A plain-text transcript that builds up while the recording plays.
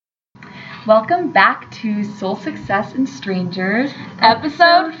Welcome back to Soul Success and Strangers,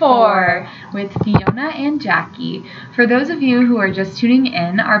 Episode 4, with Fiona and Jackie. For those of you who are just tuning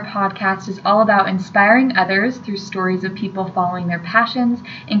in, our podcast is all about inspiring others through stories of people following their passions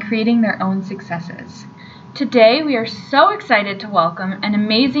and creating their own successes. Today we are so excited to welcome an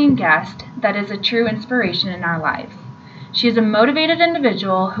amazing guest that is a true inspiration in our lives. She is a motivated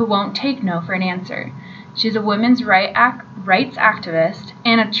individual who won't take no for an answer. She's a women's rights activist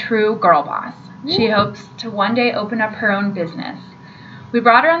and a true girl boss. She hopes to one day open up her own business. We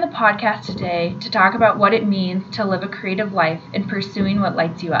brought her on the podcast today to talk about what it means to live a creative life and pursuing what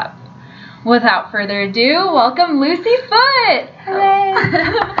lights you up. Without further ado, welcome Lucy Foote! Hooray!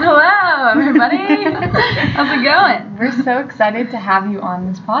 Hello, everybody! How's it going? We're so excited to have you on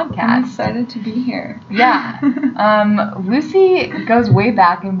this podcast. I'm excited to be here. Yeah. Lucy goes way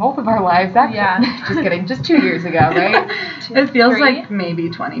back in both of our lives. Actually. Yeah. Just kidding. Just 2 years ago, right? It feels like maybe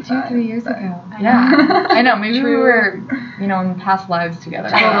 25. 2-3 years ago. Yeah. I know. Maybe we were, in past lives together.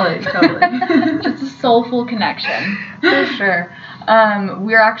 Totally. Just a soulful connection. For sure.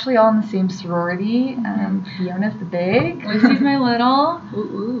 We're actually all in the same sorority. Fiona's the big. Lucy's my little.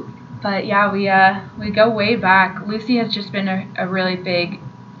 Ooh. But yeah, we go way back. Lucy has just been a really big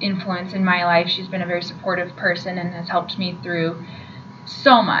influence in my life. She's been a very supportive person and has helped me through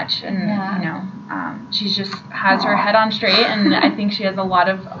so much. And she just has her head on straight, and I think she has a lot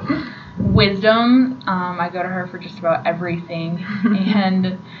of wisdom. I go to her for just about everything,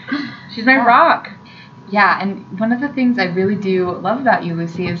 and she's my rock. Yeah, and one of the things I really do love about you,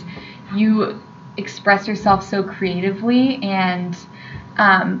 Lucy, is you express yourself so creatively. And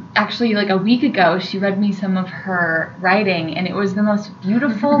actually, like a week ago, she read me some of her writing, and it was the most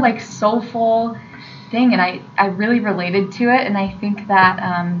beautiful, soulful thing. And I really related to it, and I think that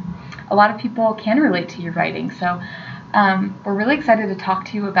a lot of people can relate to your writing. So we're really excited to talk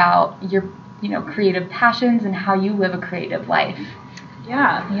to you about your, creative passions and how you live a creative life.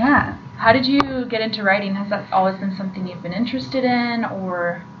 Yeah. How did you get into writing? Has that always been something you've been interested in,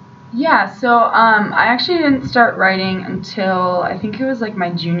 or? Yeah, so I actually didn't start writing until I think it was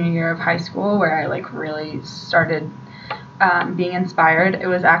my junior year of high school, where I really started being inspired. It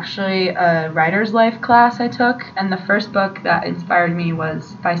was actually a writer's life class I took, and the first book that inspired me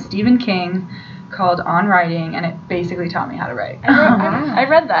was by Stephen King, called On Writing, and it basically taught me how to write. I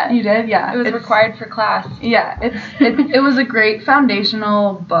read that. You did? Yeah. It was required for class. Yeah, it was a great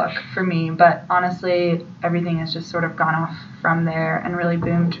foundational book for me, but honestly, everything has just sort of gone off from there and really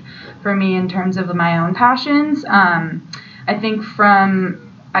boomed for me in terms of my own passions. I think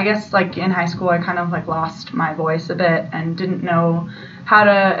in high school, I kind of lost my voice a bit and didn't know how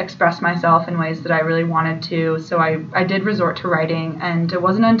to express myself in ways that I really wanted to. So I did resort to writing, and it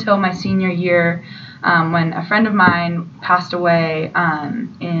wasn't until my senior year when a friend of mine passed away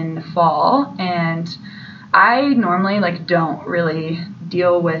in the fall, and I normally don't really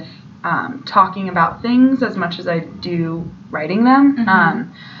deal with talking about things as much as I do writing them.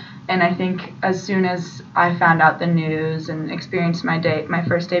 Mm-hmm. And I think as soon as I found out the news and experienced my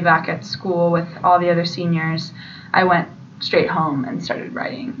first day back at school with all the other seniors, I went straight home and started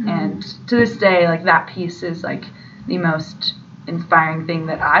writing. Mm-hmm. And to this day, that piece is the most inspiring thing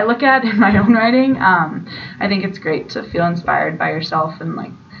that I look at in my own writing. I think it's great to feel inspired by yourself and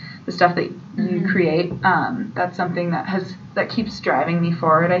the stuff that you create. That's something that keeps driving me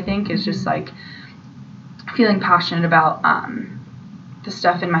forward, I think, is just feeling passionate about the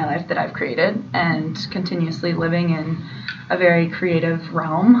stuff in my life that I've created and continuously living in a very creative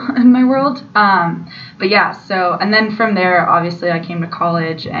realm in my world. But yeah, and then from there, obviously, I came to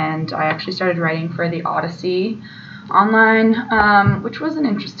college and I actually started writing for the Odyssey online, which was an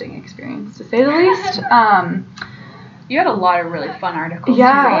interesting experience, to say the least. You had a lot of really fun articles.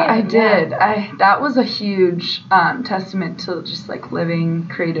 Yeah, I did. That was a huge testament to just living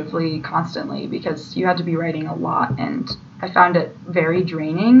creatively constantly, because you had to be writing a lot, and I found it very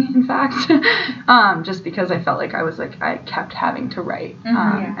draining, in fact, just because I felt I kept having to write,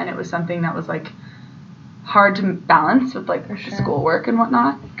 and it was something that was hard to balance with the schoolwork and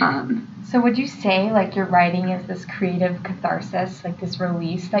whatnot. So would you say your writing is this creative catharsis, this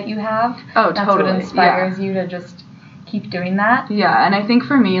release that you have? Oh, That's totally. what inspires you to just keep doing that? Yeah, and I think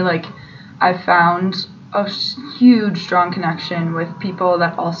for me, I found a huge, strong connection with people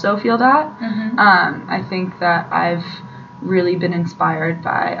that also feel that. Mm-hmm. I think that I've really been inspired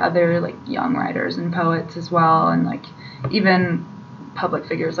by other young writers and poets as well, and even public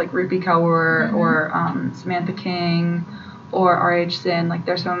figures like Rupi Kaur or Samantha King or R.H. Sin.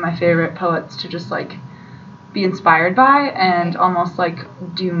 They're some of my favorite poets to just be inspired by and almost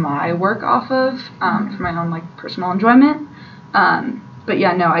do my work off of for my own personal enjoyment. But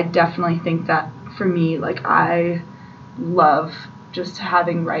yeah, no, I definitely think that for me, like, I love just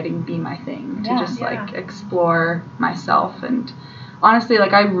having writing be my thing, to just like explore myself. And honestly,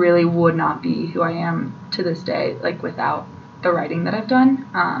 like, I really would not be who I am to this day, like, without the writing that I've done.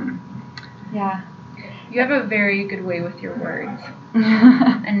 Yeah. You have a very good way with your words.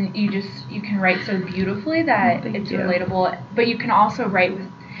 And you can write so beautifully that it's relatable, but you can also write with,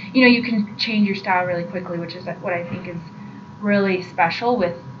 you can change your style really quickly, which is what I think is really special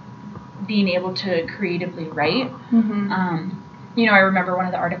with being able to creatively write. I remember one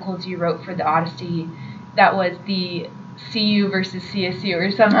of the articles you wrote for the Odyssey that was the CU versus CSU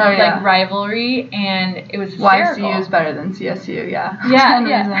or something, like rivalry, and it was hysterical. Why CU is better than CSU, Yeah.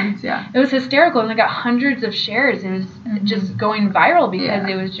 Yeah. It was hysterical, and it got hundreds of shares. It was just going viral because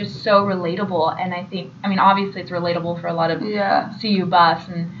it was just so relatable, and obviously it's relatable for a lot of CU buffs,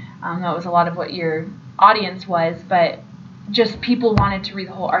 and that was a lot of what your audience was, but just people wanted to read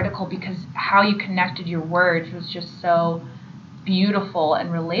the whole article because how you connected your words was just so beautiful and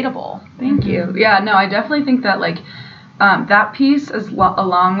relatable. Thank you. Yeah, no, I definitely think that, like, that piece,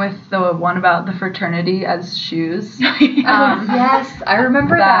 along with the one about the fraternity as shoes. Yes, I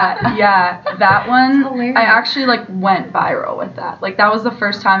remember that. Yeah, that one. Hilarious. I actually, like, went viral with that. Like, that was the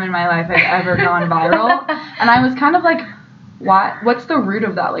first time in my life I'd ever gone viral, and I was kind of like, why? What's the root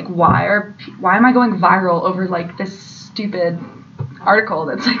of that? Like, why am I going viral over, like, this stupid article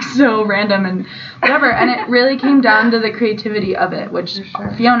that's, like, so random and whatever? And it really came down to the creativity of it, which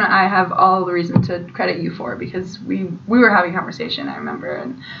Fiona, I have all the reason to credit you for, because we were having a conversation, I remember,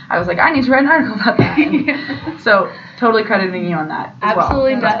 and I was like, I need to write an article about that. And so totally crediting you on that as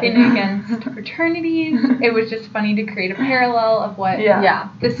Absolutely well. nothing against fraternities. It was just funny to create a parallel of what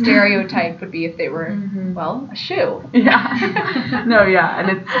the stereotype would be if they were, well, a shoe. Yeah. No, yeah.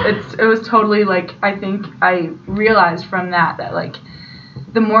 And it was totally, like, I think I realized from that, like,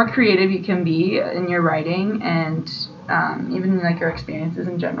 the more creative you can be in your writing, and even, like, your experiences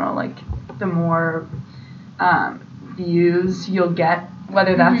in general, like, the more views you'll get,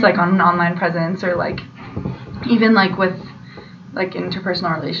 whether that's like on an online presence or, like, even, like, with, like,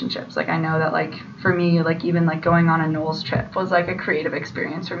 interpersonal relationships. Like, I know that, like, for me, like, even, like, going on a Knowles trip was, like, a creative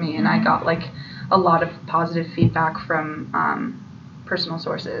experience for me, and I got, like, a lot of positive feedback from personal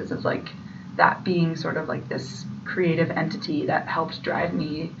sources of, like, that being sort of, like, this creative entity that helped drive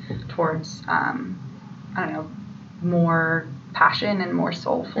me towards more passion and more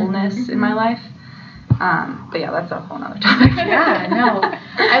soulfulness in my life. But yeah, that's a whole other topic. Yeah, no,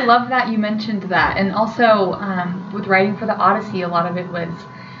 I love that you mentioned that. And also, with writing for the Odyssey, a lot of it was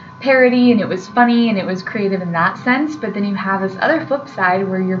parody, and it was funny, and it was creative in that sense. But then you have this other flip side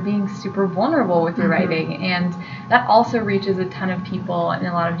where you're being super vulnerable with your writing, and that also reaches a ton of people in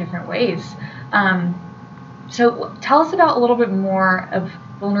a lot of different ways. So tell us about a little bit more of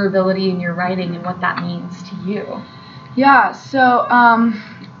vulnerability in your writing and what that means to you. Yeah, so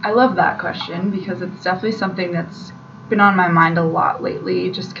I love that question, because it's definitely something that's been on my mind a lot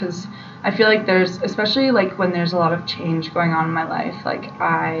lately, just because I feel like there's, especially, like, when there's a lot of change going on in my life, like,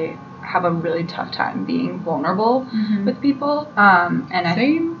 I have a really tough time being vulnerable with people.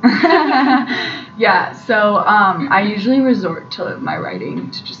 Same. Yeah, so I usually resort to my writing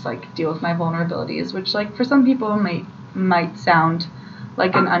to just, like, deal with my vulnerabilities, which, like, for some people might sound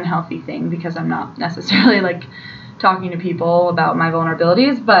like an unhealthy thing, because I'm not necessarily, like, talking to people about my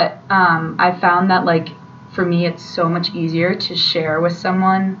vulnerabilities, but I found that, like, for me, it's so much easier to share with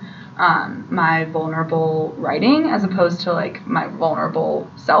someone my vulnerable writing as opposed to, like, my vulnerable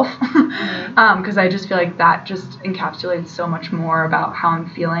self, because I just feel like that just encapsulates so much more about how I'm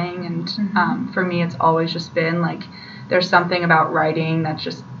feeling. And for me, it's always just been, like, there's something about writing that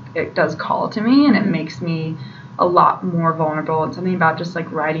just, it does call to me, and it makes me a lot more vulnerable, and something about just,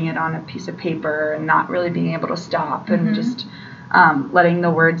 like, writing it on a piece of paper and not really being able to stop and just letting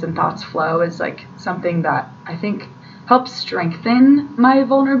the words and thoughts flow is, like, something that I think helps strengthen my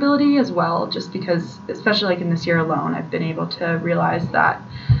vulnerability as well, just because, especially, like, in this year alone, I've been able to realize that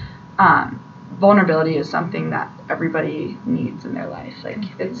vulnerability is something that everybody needs in their life. Like,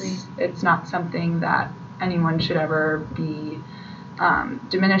 it's not something that anyone should ever be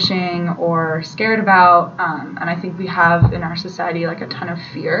diminishing or scared about, and I think we have in our society, like, a ton of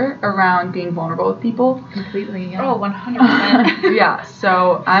fear around being vulnerable with people. Completely, yeah. Oh, 100%. Yeah,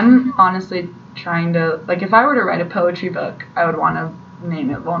 so I'm honestly trying to, like, if I were to write a poetry book, I would want to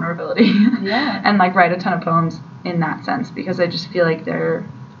name it Vulnerability. Yeah. And, like, write a ton of poems in that sense, because I just feel like they're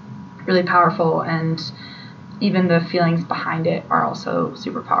really powerful, and even the feelings behind it are also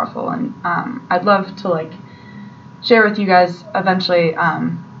super powerful. And I'd love to, like, share with you guys eventually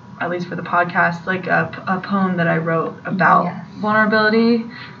at least for the podcast, like a poem that I wrote about Yes. vulnerability.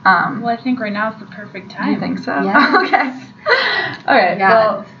 Well, I think right now is the perfect time. Do you think so? Yes. Okay. All right.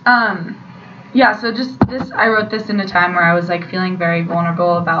 Yes. Well, yeah. So just this, I wrote this in a time where I was like feeling very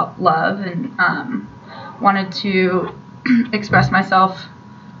vulnerable about love and wanted to express myself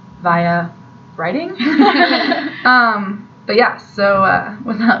via writing. But yeah, so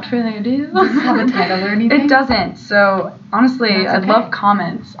without further ado, Does it have a title or anything? It doesn't. So honestly, That's I'd okay. love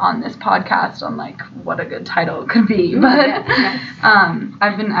comments on this podcast on like what a good title could be. But yes.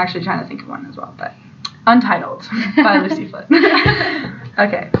 I've been actually trying to think of one as well. But Untitled by Lucy Foote.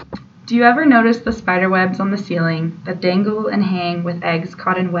 Okay. Do you ever notice the spider webs on the ceiling that dangle and hang with eggs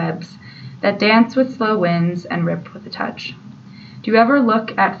caught in webs, that dance with slow winds and rip with a touch? Do you ever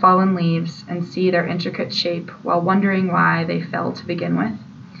look at fallen leaves and see their intricate shape while wondering why they fell to begin with?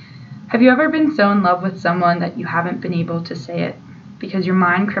 Have you ever been so in love with someone that you haven't been able to say it because your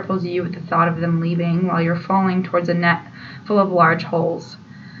mind cripples you with the thought of them leaving while you're falling towards a net full of large holes?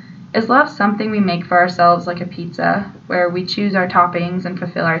 Is love something we make for ourselves like a pizza, where we choose our toppings and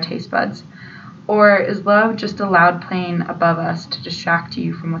fulfill our taste buds? Or is love just a loud plane above us to distract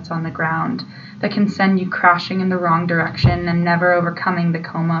you from what's on the ground, that can send you crashing in the wrong direction and never overcoming the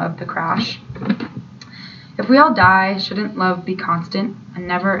coma of the crash? If we all die, shouldn't love be constant, a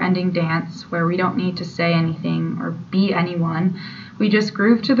never-ending dance where we don't need to say anything or be anyone? We just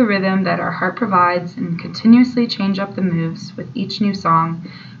groove to the rhythm that our heart provides and continuously change up the moves with each new song,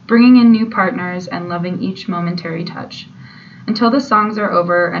 bringing in new partners and loving each momentary touch. Until the songs are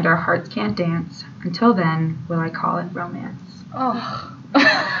over and our hearts can't dance, until then will I call it romance. Oh.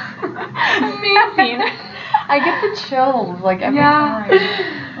 Amazing. I get the chills like every Yeah.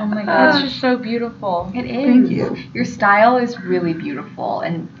 time. Oh my That's gosh. just so beautiful. It is. Thank you. Your style is really beautiful,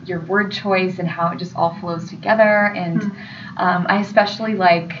 and your word choice and how it just all flows together. And I especially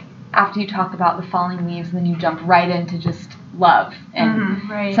like after you talk about the falling leaves, and then you jump right into just love and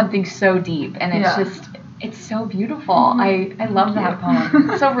Right. something so deep, and it's Yeah. just. It's so beautiful. I love that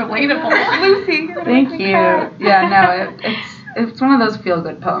poem. It's so relatable. Lucy, you're gonna Thank make me you. cry. Yeah, no, it's one of those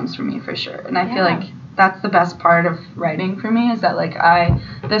feel-good poems for me for sure. And I feel Yeah. like that's the best part of writing for me, is that like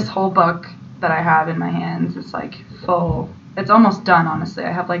this whole book that I have in my hands is like full. It's almost done, honestly.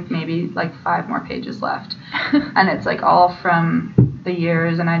 I have like maybe like 5 more pages left. And it's like all from the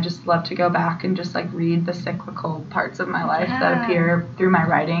years, and I just love to go back and just like read the cyclical parts of my life that Yeah. appear through my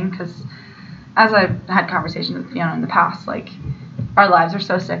writing, because as I've had conversations with Fiona in the past, like our lives are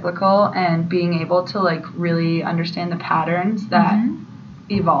so cyclical, and being able to like really understand the patterns that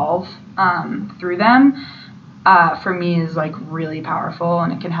evolve through them for me is like really powerful,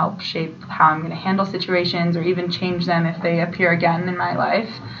 and it can help shape how I'm going to handle situations or even change them if they appear again in my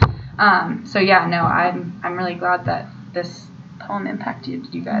life. So yeah, no, I'm really glad that this poem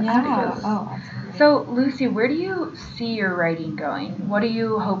impacted you guys. Because absolutely. So, Lucy, where do you see your writing going? What do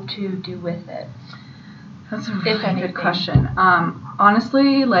you hope to do with it? That's a If really anything. good question.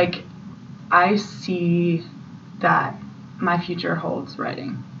 Honestly, like, I see that my future holds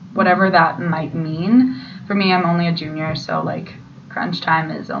writing, whatever that might mean. For me, I'm only a junior, so like crunch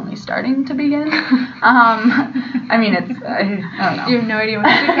time is only starting to begin. I mean, I don't know. You have no idea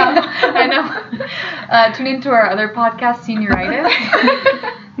what's to come. I know. Tune into our other podcast, Senioritis.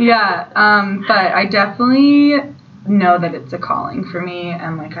 Yeah, but I definitely know that it's a calling for me,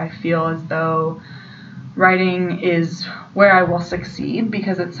 and like I feel as though writing is where I will succeed,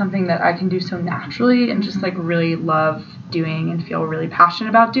 because it's something that I can do so naturally and just like really love doing and feel really passionate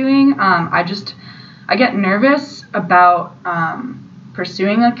about doing. I get nervous about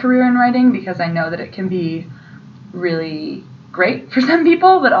pursuing a career in writing, because I know that it can be really great for some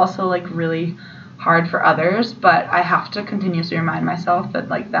people, but also like really hard for others. But I have to continuously remind myself that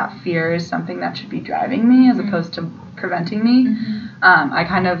like that fear is something that should be driving me as opposed to preventing me. I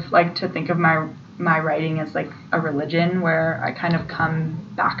kind of like to think of my writing as like a religion, where I kind of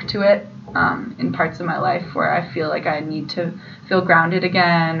come back to it in parts of my life where I feel like I need to feel grounded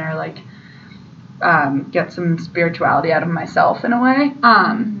again, or like get some spirituality out of myself in a way.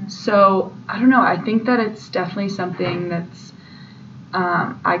 So I don't know, I think that it's definitely something that's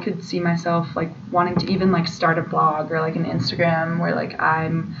I could see myself like wanting to even like start a blog or like an Instagram where like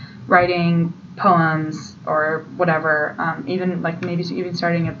I'm writing poems or whatever, even like maybe even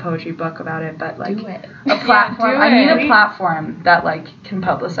starting a poetry book about it, but like Do it. a platform. do I need it. a platform that like can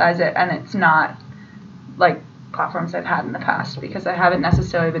publicize it, and it's not like platforms I've had in the past, because I haven't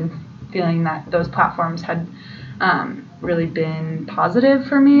necessarily been feeling that those platforms had really been positive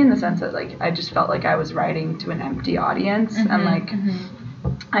for me, in the sense that like I just felt like I was writing to an empty audience, and like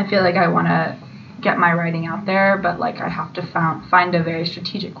I feel like I want to get my writing out there, but like I have to find a very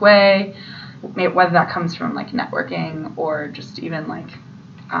strategic way, whether that comes from like networking or just even like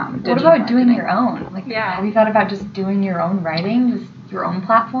what about doing your own? Like, have you thought about just doing your own writing, just your own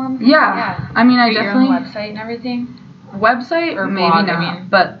platform? Yeah. I mean, I definitely your own website and everything. Website or maybe blog, not,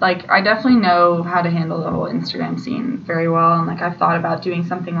 but like I definitely know how to handle the whole Instagram scene very well, and like I've thought about doing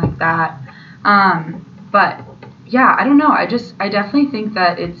something like that. But yeah, I don't know. I definitely think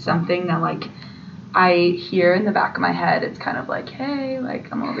that it's something that like I hear in the back of my head. It's kind of like, hey, like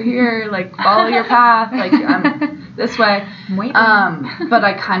I'm over here, like follow your path, like I'm this way. But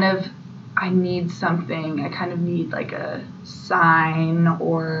I need something. I kind of need like a sign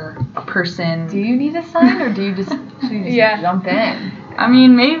or a person. Do you need a sign, or do you just jump in? I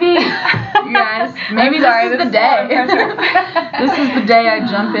mean, maybe, you guys, maybe this is the day. This is the day I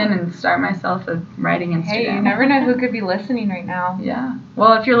jump in and start myself a writing Instagram. Hey, you never know who could be listening right now. Yeah.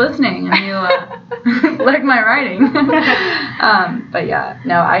 Well, if you're listening and you like my writing. But yeah,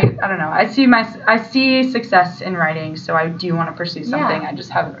 no, I don't know. I see success in writing, so I do want to pursue something. I just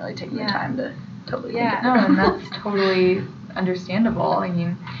haven't really taken the time to totally think it. No, and that's totally understandable. I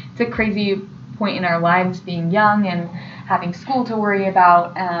mean, it's a crazy point in our lives being young and having school to worry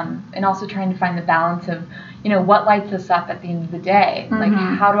about, and also trying to find the balance of, what lights us up at the end of the day. Mm-hmm.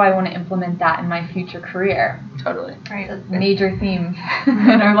 Like, how do I want to implement that in my future career? Totally. Right. It's a major theme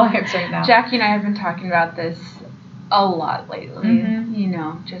in our lives right now. Jackie and I have been talking about this a lot lately.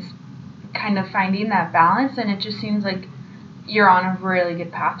 Mm-hmm. Just kind of finding that balance, and it just seems like you're on a really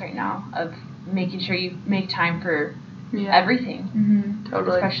good path right now of making sure you make time for everything. Mm-hmm.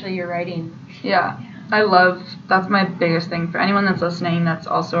 Totally. Especially your writing. Yeah. That's my biggest thing for anyone that's listening that's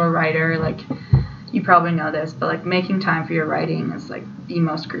also a writer. Like, you probably know this, but like making time for your writing is like the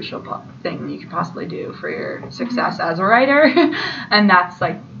most crucial thing you could possibly do for your success as a writer. And that's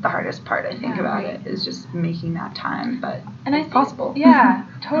like the hardest part, I think, about it, is just making that time. But it's possible. Yeah,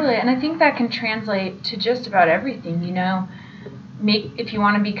 totally. And I think that can translate to just about everything, if you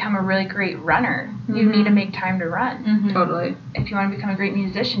want to become a really great runner, you need to make time to run. Mm-hmm. Totally. If you want to become a great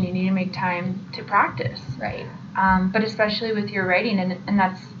musician, you need to make time to practice. Right. But especially with your writing, and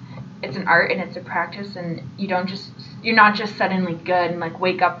it's an art and it's a practice, and you're not just suddenly good and like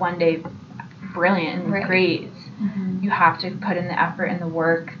wake up one day brilliant and great. Mm-hmm. You have to put in the effort and the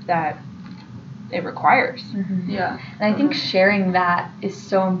work that it requires. Mm-hmm. Yeah. And I think sharing that is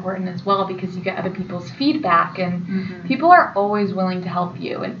so important as well, because you get other people's feedback, and people are always willing to help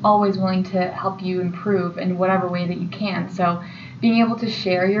you and always willing to help you improve in whatever way that you can. So being able to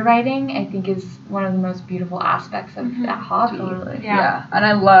share your writing, I think, is one of the most beautiful aspects of that hobby. Totally. Yeah. And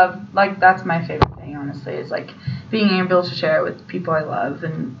I love, like, that's my favorite thing, honestly, is like being able to share it with people I love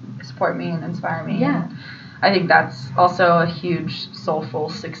and support me and inspire me. Yeah. And I think that's also a huge soulful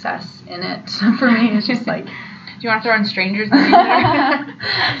success in it for me. It's just like, do you want to throw in strangers in there?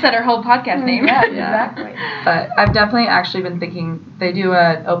 Set our whole podcast name. Yeah, exactly. But I've definitely actually been thinking, they do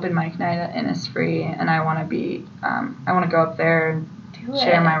an open mic night at Innisfree, and I want to go up there and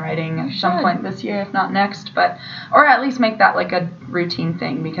share my writing at some point this year, if not next, or at least make that like a routine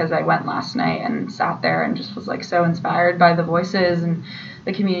thing, because I went last night and sat there and just was like so inspired by the voices and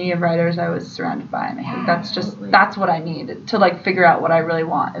the community of writers I was surrounded by, and I think that's what I need to like figure out what I really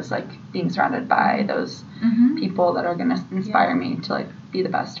want, is like being surrounded by those people that are going to inspire me to like be the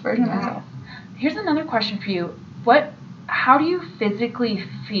best version of myself. Here's another question for you. How do you physically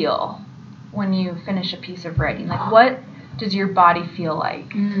feel when you finish a piece of writing? Like, what does your body feel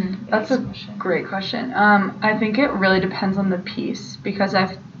like? That's a great question. I think it really depends on the piece, because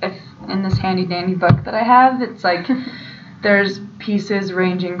if in this handy dandy book that I have, it's like there's pieces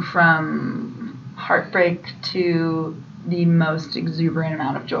ranging from heartbreak to the most exuberant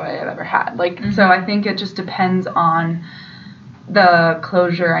amount of joy I've ever had. So I think it just depends on the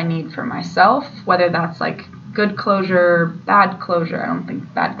closure I need for myself, whether that's like good closure, bad closure. I don't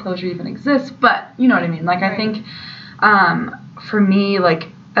think bad closure even exists, but you know what I mean. Like, I think for me, like,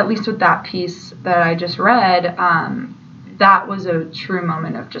 at least with that piece that I just read, that was a true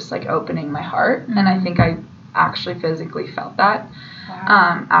moment of just like opening my heart, and I think I actually physically felt that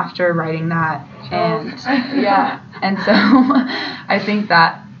after writing that. And and so I think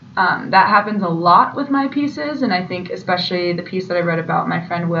that that happens a lot with my pieces, and I think especially the piece that I read about my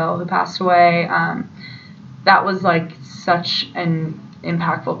friend Will, who passed away, that was like such an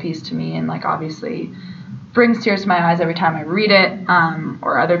impactful piece to me, and like obviously brings tears to my eyes every time I read it,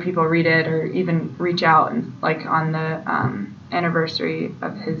 or other people read it, or even reach out, and like on the anniversary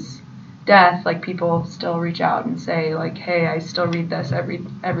of his death, like people still reach out and say like, hey, I still read this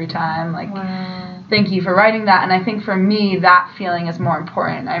every time, like, thank you for writing that. And I think for me, that feeling is more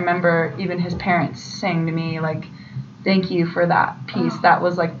important. I remember even his parents saying to me, like, thank you for that piece. That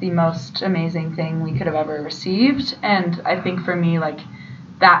was, like, the most amazing thing we could have ever received. And I think for me, like,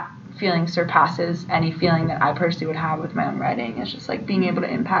 that feeling surpasses any feeling that I personally would have with my own writing. It's just, like, being able to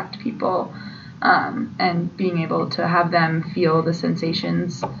impact people and being able to have them feel the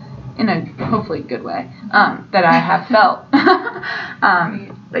sensations in a hopefully good way that I have felt.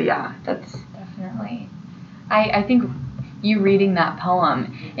 But yeah, that's... Definitely. I think you reading that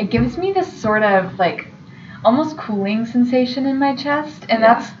poem, it gives me this sort of, like, almost cooling sensation in my chest, and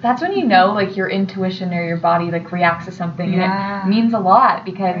that's when you know, like, your intuition or your body, like, reacts to something, and it means a lot,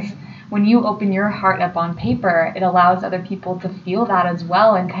 because when you open your heart up on paper, it allows other people to feel that as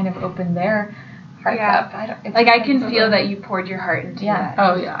well and kind of open their hearts up. I can feel that you poured your heart into that.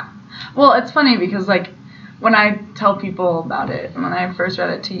 Oh, yeah. Well, it's funny because, like, when I tell people about it, when I first read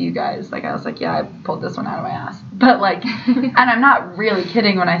it to you guys, like, I was like, yeah, I pulled this one out of my ass. But, like, and I'm not really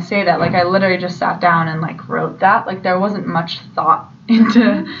kidding when I say that. Like, I literally just sat down and, like, wrote that. Like, there wasn't much thought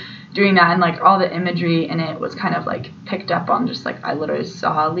into doing that. And, like, all the imagery in it was kind of, like, picked up on just, like, I literally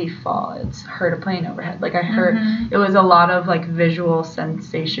saw a leaf fall. It's heard a plane overhead. Like, I heard, it was a lot of, like, visual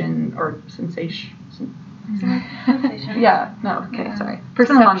sensation. Yeah, no, okay, sorry.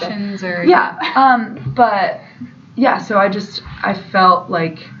 Perceptions or... Yeah, but, yeah, so I felt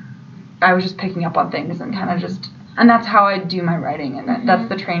like I was just picking up on things and kind of just, and that's how I do my writing, and that's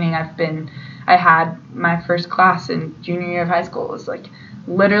the training I had my first class in junior year of high school was, like,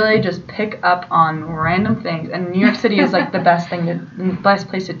 literally just pick up on random things, and New York City is, like, the best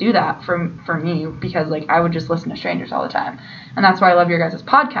place to do that for me, because, like, I would just listen to strangers all the time, and that's why I love your guys'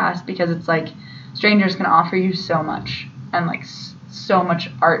 podcast, because it's, like, strangers can offer you so much, and, like, so much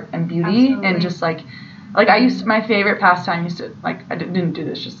art and beauty. Absolutely. And just, like my favorite pastime used to, like, I didn't do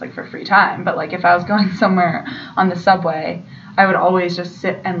this just, like, for free time, but, like, if I was going somewhere on the subway, I would always just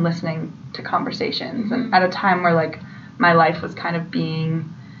sit and listening to conversations, and at a time where, like, my life was kind of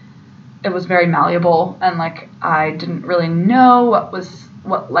it was very malleable, and, like, I didn't really know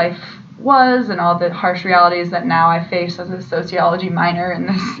what life was and all the harsh realities that now I face as a sociology minor in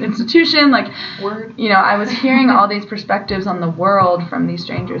this institution. Like, you know, I was hearing all these perspectives on the world from these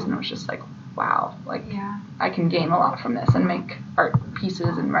strangers, and it was just like, wow, like, I can gain a lot from this and make art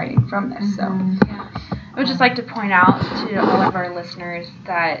pieces and writing from this. So I would just like to point out to all of our listeners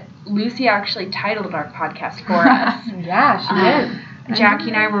that Lucy actually titled our podcast for us. Yeah, she did. Jackie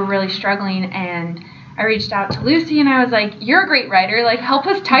and I were really struggling, and I reached out to Lucy and I was like, you're a great writer, like, help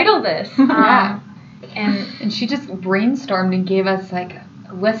us title this. And she just brainstormed and gave us, like,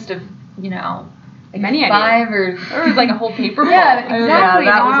 a list of, you know, like many 5 ideas. Or it was like a whole paper full. Yeah, exactly.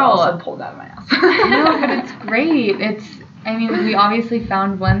 Yeah, that was also pulled out of my ass. No, but it's great. I mean, we obviously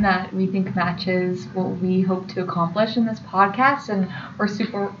found one that we think matches what we hope to accomplish in this podcast, and we're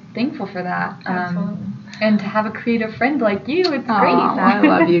super thankful for that. Absolutely. And to have a creative friend like you, it's great. I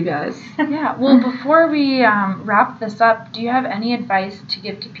love you guys. Yeah, well, before we wrap this up, do you have any advice to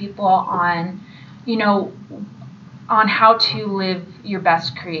give to people on, you know, on how to live your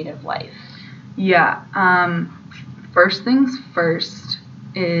best creative life? Yeah. First things first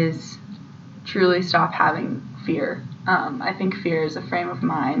is truly stop having fear. I think fear is a frame of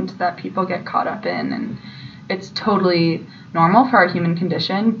mind that people get caught up in, and it's totally normal for our human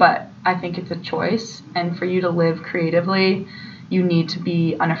condition, but I think it's a choice, and for you to live creatively, you need to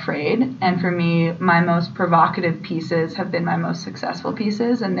be unafraid. And for me, my most provocative pieces have been my most successful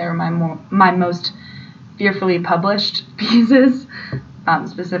pieces, and they're my most fearfully published pieces,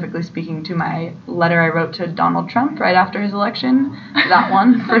 specifically speaking to my letter I wrote to Donald Trump right after his election, that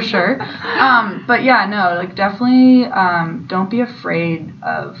one for sure. But yeah, no, like, definitely don't be afraid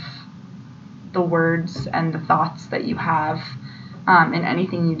of the words and the thoughts that you have in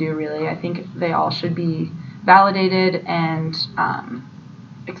anything you do, really. I think they all should be validated and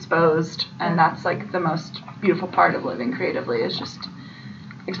exposed, and that's, like, the most beautiful part of living creatively, is just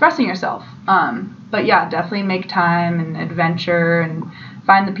expressing yourself. But yeah, definitely make time and adventure and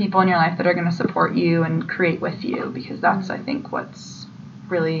find the people in your life that are going to support you and create with you, because that's, I think, what's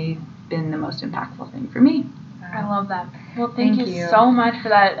really been the most impactful thing for me. I love that. Well, thank you so much for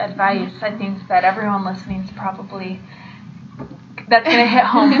that advice. I think that everyone listening is probably, that's going to hit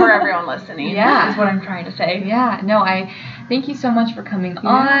home for everyone listening. Yeah. Is what I'm trying to say. Yeah, no, thank you so much for coming Yeah,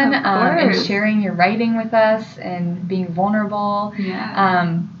 on of and course. sharing your writing with us and being vulnerable.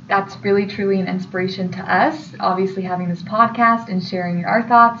 Yeah. That's really, truly an inspiration to us, obviously having this podcast and sharing our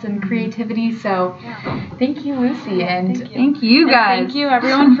thoughts and creativity. So thank you, Lucy. And Thank you And guys. thank you,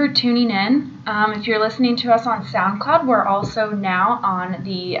 everyone, for tuning in. If you're listening to us on SoundCloud, we're also now on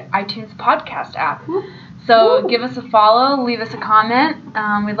the iTunes podcast app. So give us a follow, leave us a comment.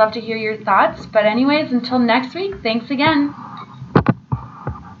 We'd love to hear your thoughts. But anyways, until next week, thanks again.